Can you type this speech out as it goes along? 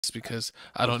because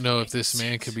I don't know if this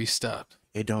man could be stopped.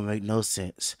 It don't make no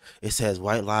sense. It says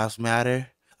white lives matter.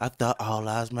 I thought all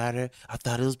lives matter. I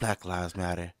thought it was black lives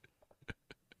matter.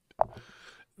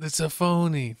 It's a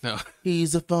phony. No.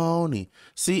 He's a phony.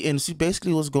 See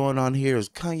basically what's going on here is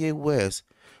Kanye West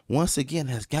once again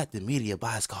has got the media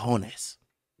by his cojones.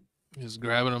 He's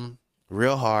grabbing them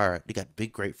real hard. They got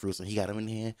big grapefruits and he got them in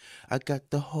hand. I got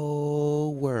the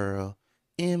whole world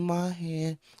in my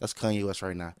hand. That's Kanye West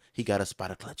right now. He got us by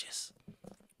the clutches.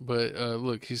 But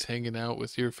look, he's hanging out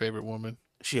with your favorite woman.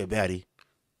 She a baddie.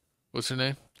 What's her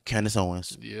name? Candace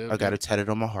Owens. Yeah. I got her tatted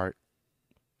on my heart.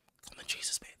 Come on,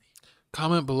 Jesus, baby.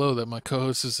 Comment below that my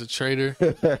co-host is a traitor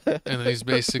and that he's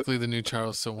basically the new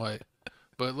Charleston White.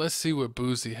 But let's see what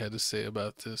Boosie had to say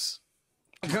about this.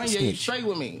 Kanye straight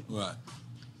with me. Right.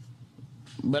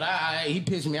 But he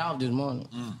pissed me off this morning.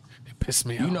 He pissed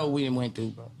me off. You know what we done went through,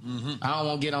 bro. I don't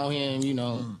want to get on here and, you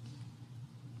know.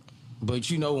 But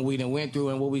you know what we done went through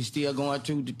and what we still going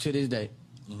through to this day.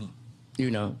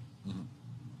 You know.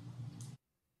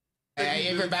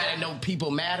 Everybody know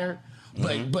people matter.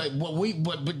 But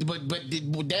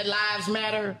that lives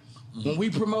matter. When we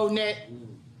promoting that,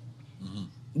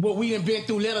 what we done been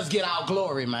through, let us get our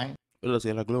glory, man. Let's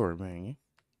get our glory, man.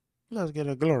 Let's get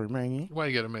our glory, man. Why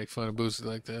you gotta make fun of Boosie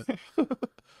like that?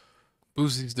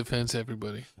 Boosie's defends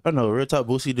everybody. I know, real talk,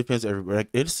 Boosie defends everybody.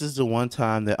 Like, this is the one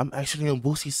time that I'm actually on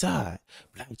Boosie's side.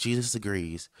 Black Jesus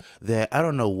agrees that I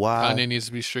don't know why. Kanye needs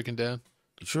to be stricken down.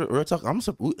 Sure, real talk.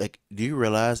 Like, do you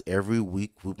realize every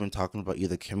week we've been talking about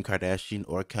either Kim Kardashian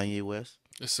or Kanye West?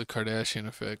 It's the Kardashian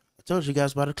effect. I told you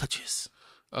guys about the clutches.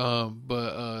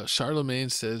 But Charlemagne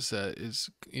says that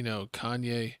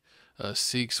Kanye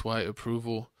seeks white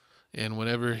approval, and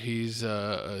whenever he's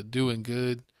doing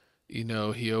good,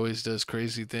 he always does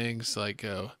crazy things like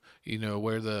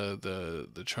wear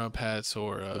the Trump hats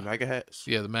or the MAGA hats.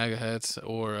 Yeah, the MAGA hats,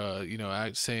 or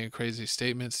saying crazy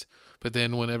statements. But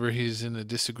then whenever he's in a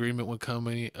disagreement with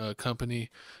company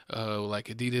like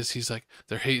Adidas, he's like,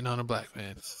 they're hating on a black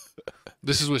man.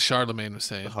 This is what Charlemagne was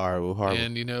saying. Horrible.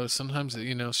 And sometimes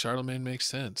Charlemagne makes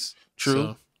sense. True.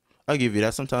 So, I'll give you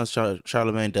that. Sometimes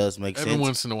Charlemagne does make sense. Every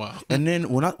once in a while. And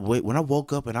then when I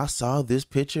woke up and I saw this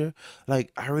picture,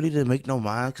 like, I really didn't make no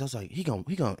mind, because I was like, he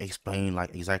gonna explain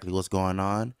like exactly what's going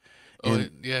on.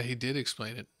 And, yeah, he did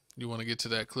explain it. You want to get to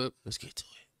that clip? Let's get to it.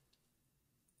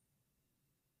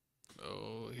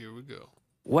 Oh, here we go.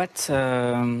 What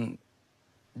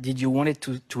did you want it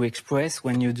to express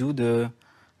when you do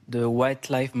the White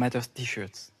Lives Matter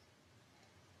t-shirts?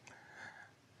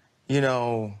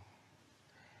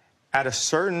 At a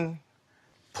certain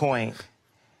point,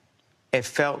 it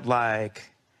felt like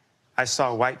I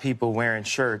saw white people wearing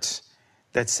shirts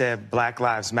that said Black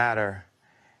Lives Matter,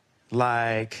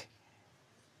 like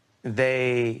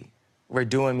they were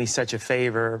doing me such a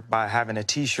favor by having a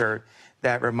t-shirt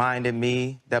that reminded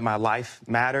me that my life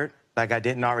mattered, like I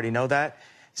didn't already know that.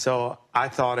 So I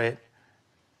thought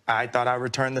I'd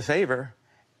return the favor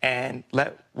and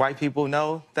let white people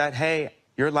know that, hey,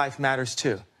 your life matters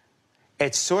too.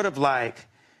 It's sort of like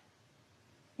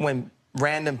when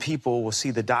random people will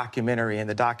see the documentary, and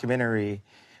the documentary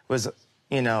was,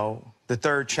 the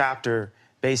third chapter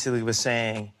basically was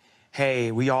saying,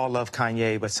 hey, we all love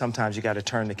Kanye, but sometimes you got to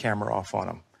turn the camera off on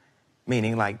him.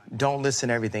 Meaning, like, don't listen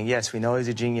to everything. Yes, we know he's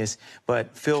a genius,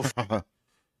 but feel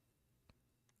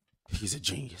he's a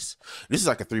genius. This is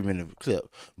like a 3-minute clip,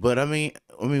 but I mean,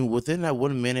 within that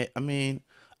 1 minute,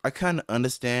 I kind of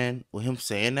understand with him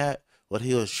saying that, what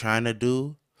he was trying to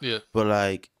do. Yeah. But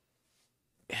like,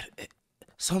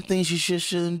 some things you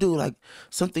shouldn't do. Like,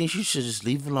 some things you should just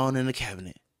leave alone in the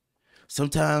cabinet.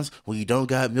 Sometimes when you don't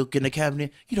got milk in the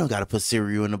cabinet, you don't gotta put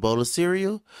cereal in a bowl of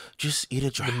cereal. Just eat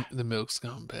it dry. The milk's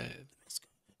gone bad.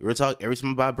 Real talk, every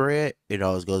time I buy bread, it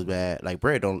always goes bad. Like,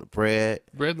 bread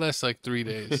lasts like 3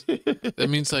 days. That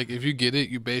means, like, if you get it,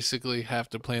 you basically have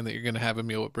to plan that you're gonna have a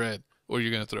meal with bread, or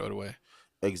you're gonna throw it away.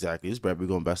 Exactly. This bread be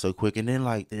going by so quick, and then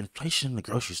like the inflation in the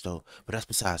grocery store. But that's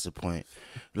besides the point.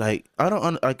 Like, I don't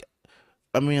know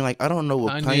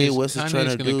what Kanye West is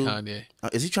trying to do. Kanye.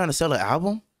 Is he trying to sell an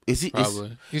album? Is he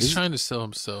probably? He's trying to sell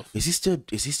himself. Is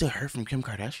he still hurt from Kim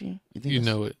Kardashian? You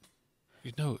know it.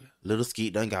 Little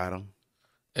Skeet done got him.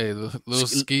 Hey, little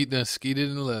Skeet done skeeted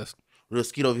and left. Little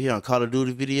Skeet over here on Call of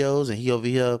Duty videos, and he over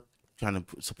here trying to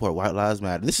support White Lives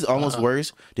Matter. This is almost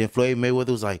worse than Floyd Mayweather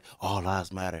was like, all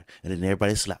lives matter, and then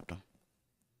everybody slapped him.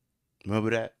 Remember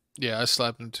that? Yeah, I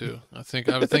slapped him too. I think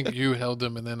you held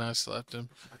him, and then I slapped him.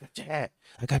 I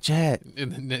got your hat.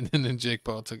 And then Jake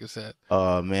Paul took his hat.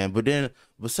 Oh man! But then,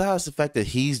 besides the fact that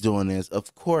he's doing this,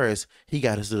 of course he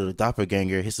got his little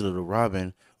doppelganger, his little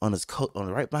Robin on his coat,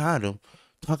 right behind him,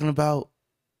 talking about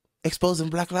exposing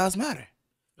Black Lives Matter.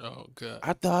 Oh God.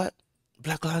 I thought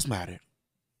Black Lives Matter.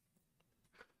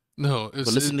 No, But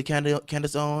listen to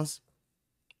Candace Owens,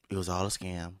 it was all a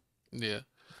scam. Yeah,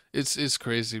 it's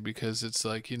crazy because it's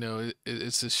like, you know,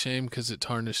 it's a shame because it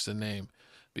tarnished the name,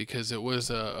 because it was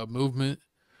a movement,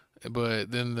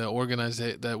 but then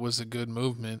that was a good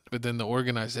movement, but then the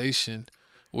organization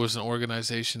was an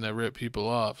organization that ripped people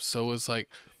off. So it's like,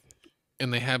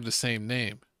 and they have the same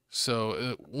name.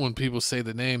 So when people say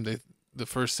the name, the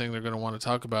first thing they're going to want to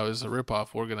talk about is a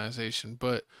ripoff organization.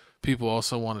 But people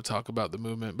also want to talk about the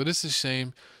movement. But it's a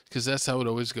shame because that's how it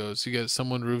always goes. You get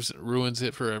someone ruins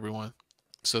it for everyone.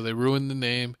 So they ruin the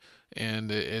name, and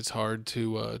it's hard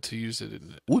to use it.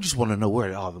 We just want to know where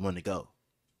did all the money go.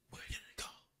 Where did it go?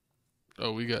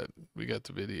 Oh, we got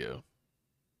the video.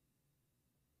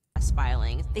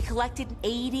 Filings. They collected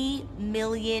 $80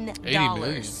 million. 80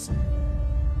 million.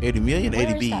 80 million, Where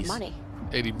 80 is B's. that money?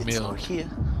 80 It's mil. all here.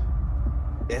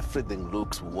 Everything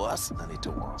looks worse than it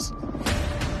was.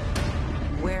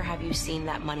 Where have you seen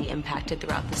that money impacted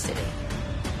throughout the city?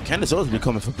 Candace Owens be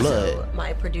coming for blood. So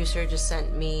my producer just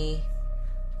sent me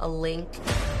a link.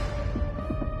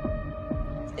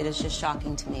 It is just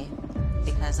shocking to me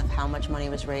because of how much money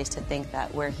was raised to think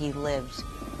that where he lived,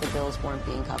 the bills weren't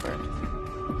being covered.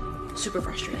 Super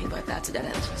frustrating, but that's a dead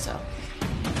end, so.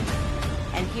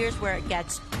 And here's where it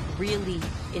gets really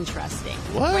interesting.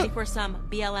 What? Ready for some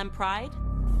BLM pride?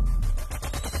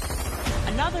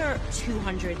 Another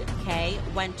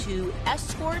 $200K went to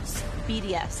escorts,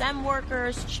 BDSM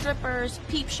workers, strippers,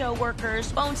 peep show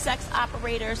workers, phone sex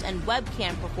operators, and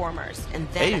webcam performers. And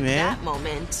then at that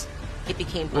moment, it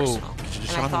became personal.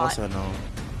 And I thought,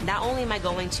 not only am I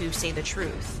going to say the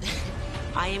truth,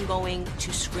 I am going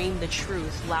to scream the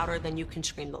truth louder than you can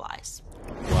scream the lies.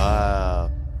 Wow.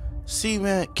 See,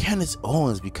 man, Candace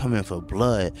Owens be coming for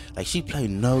blood. Like, she played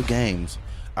no games.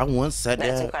 I once sat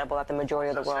there. It's incredible that the majority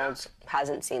of the world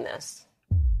hasn't seen this.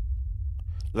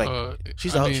 Like,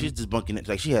 she's debunking it.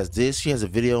 Like, she has a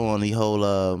video on the whole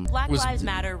Black Lives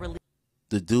Matter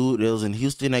the dude that was in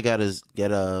Houston that got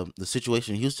the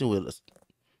situation in Houston with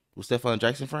Stephon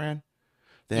Jackson friend.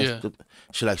 She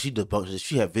debunked it.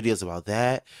 She had videos about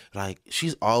that. Like,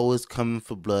 she's always coming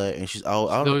for blood, and she's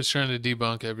always trying to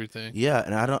debunk everything. Yeah,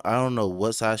 and I don't know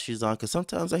what side she's on, because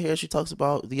sometimes I hear she talks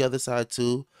about the other side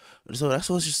too. So that's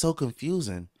what's just so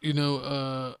confusing. You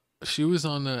know, she was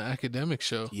on the academic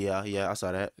show. Yeah, I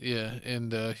saw that. Yeah,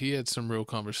 and he had some real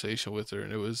conversation with her,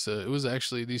 and it was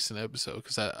actually a decent episode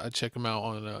because I check them out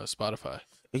on Spotify.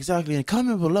 Exactly, and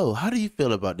comment below. How do you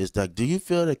feel about this? Like, do you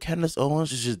feel that Candace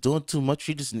Owens is just doing too much?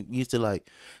 She just needs to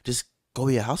just go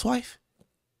be a housewife?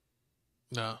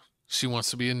 No, she wants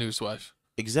to be a newswife.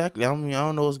 Exactly. I mean, I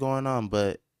don't know what's going on,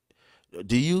 but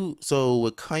so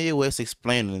with Kanye West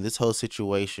explaining this whole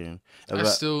situation, I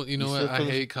still, you know what? I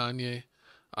hate Kanye.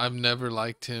 I've never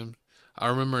liked him. I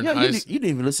remember in high school. You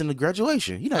didn't even listen to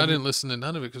Graduation. I didn't listen to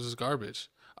none of it because it was garbage.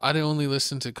 I only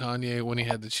listened to Kanye when he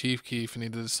had the Chief Keef and he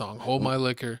did the song "Hold My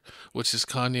Liquor," which is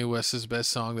Kanye West's best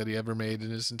song that he ever made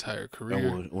in his entire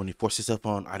career. When he forced himself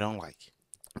on "I Don't Like,"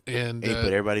 and he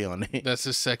put everybody on it. That's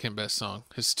his second best song.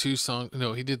 His 2 songs.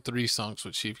 No, he did 3 songs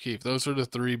with Chief Keef. Those are the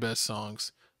 3 best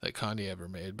songs that Kanye ever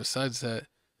made. Besides that,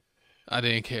 I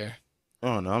didn't care.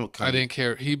 Oh no, I didn't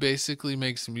care. He basically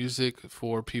makes music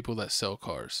for people that sell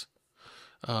cars.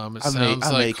 It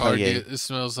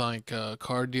smells like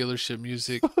car dealership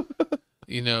music.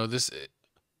 You know,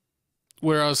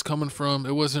 where I was coming from,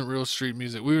 it wasn't real street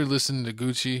music. We were listening to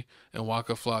Gucci and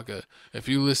Waka Flocka. If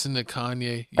you listen to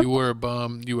Kanye, you were a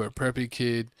bum. You were a preppy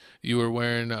kid. You were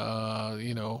wearing,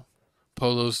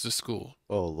 polos to school.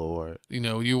 Oh Lord. You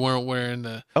know, you weren't wearing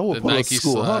the Nike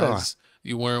slides.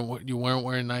 You weren't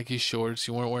wearing Nike shorts.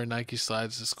 You weren't wearing Nike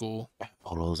slides to school.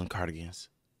 Polos and cardigans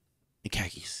and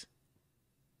khakis.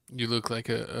 You look like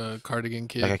a cardigan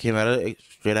kid. Like I came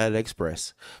straight out of the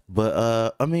Express.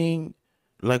 But I mean,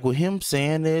 like with him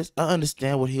saying this, I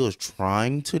understand what he was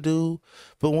trying to do.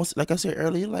 But once, like I said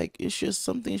earlier, like it's just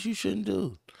some things you shouldn't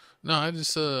do. No, I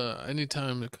just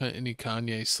anytime any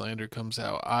Kanye slander comes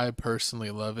out, I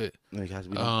personally love it. Because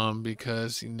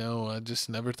I just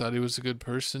never thought he was a good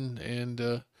person,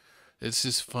 and it's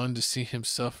just fun to see him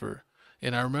suffer.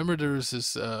 And I remember there was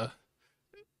this.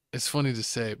 It's funny to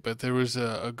say, but there was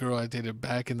a girl I dated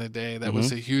back in the day that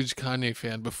was a huge Kanye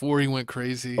fan before he went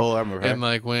crazy. Oh, I remember her.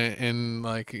 And went and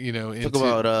talk into,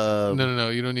 about no,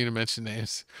 you don't need to mention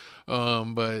names. No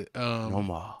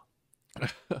more.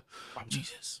 I'm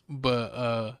Jesus.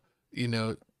 But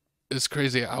it's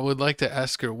crazy. I would like to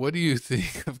ask her, what do you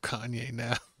think of Kanye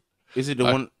now? Is it the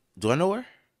one? Do I know her?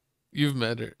 You've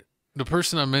met her. The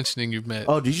person I'm mentioning, you've met.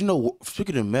 Oh, did you know?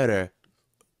 Speaking of met her,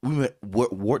 We met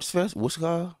Warts Fest. What's it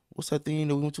called? What's that thing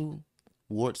that we went to?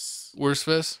 Warts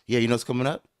Fest. Yeah, you know it's coming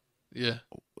up. Yeah,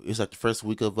 it's like the first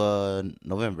week of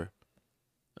November.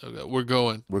 Okay, we're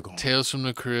going. We're going. Tales from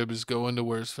the Crib is going to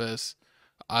Worst Fest.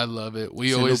 I love it.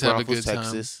 We always have a good time.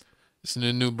 Texas. It's in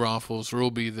the New Braunfels. We'll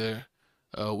be there.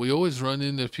 We always run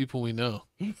into people we know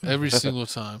every single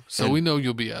time, so we know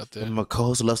you'll be out there. And my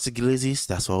co-host loves the glizzies.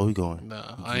 That's why we going.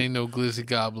 Nah, I ain't no glizzy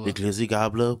gobbler. The glizzy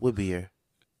gobbler with beer.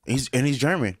 He's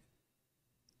German.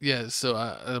 Yeah, so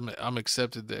I'm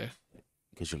accepted there.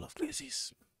 Because you love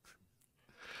glizzies.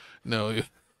 No,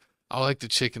 I like the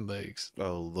chicken legs.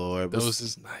 Oh Lord, those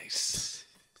is nice.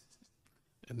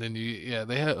 And then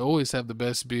they always have the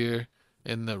best beer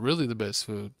and really the best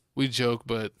food. We joke,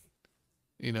 but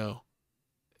you know,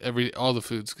 all the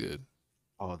food's good.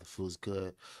 All the food's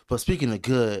good. But speaking of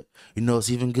good, you know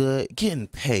it's even good? Getting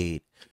paid.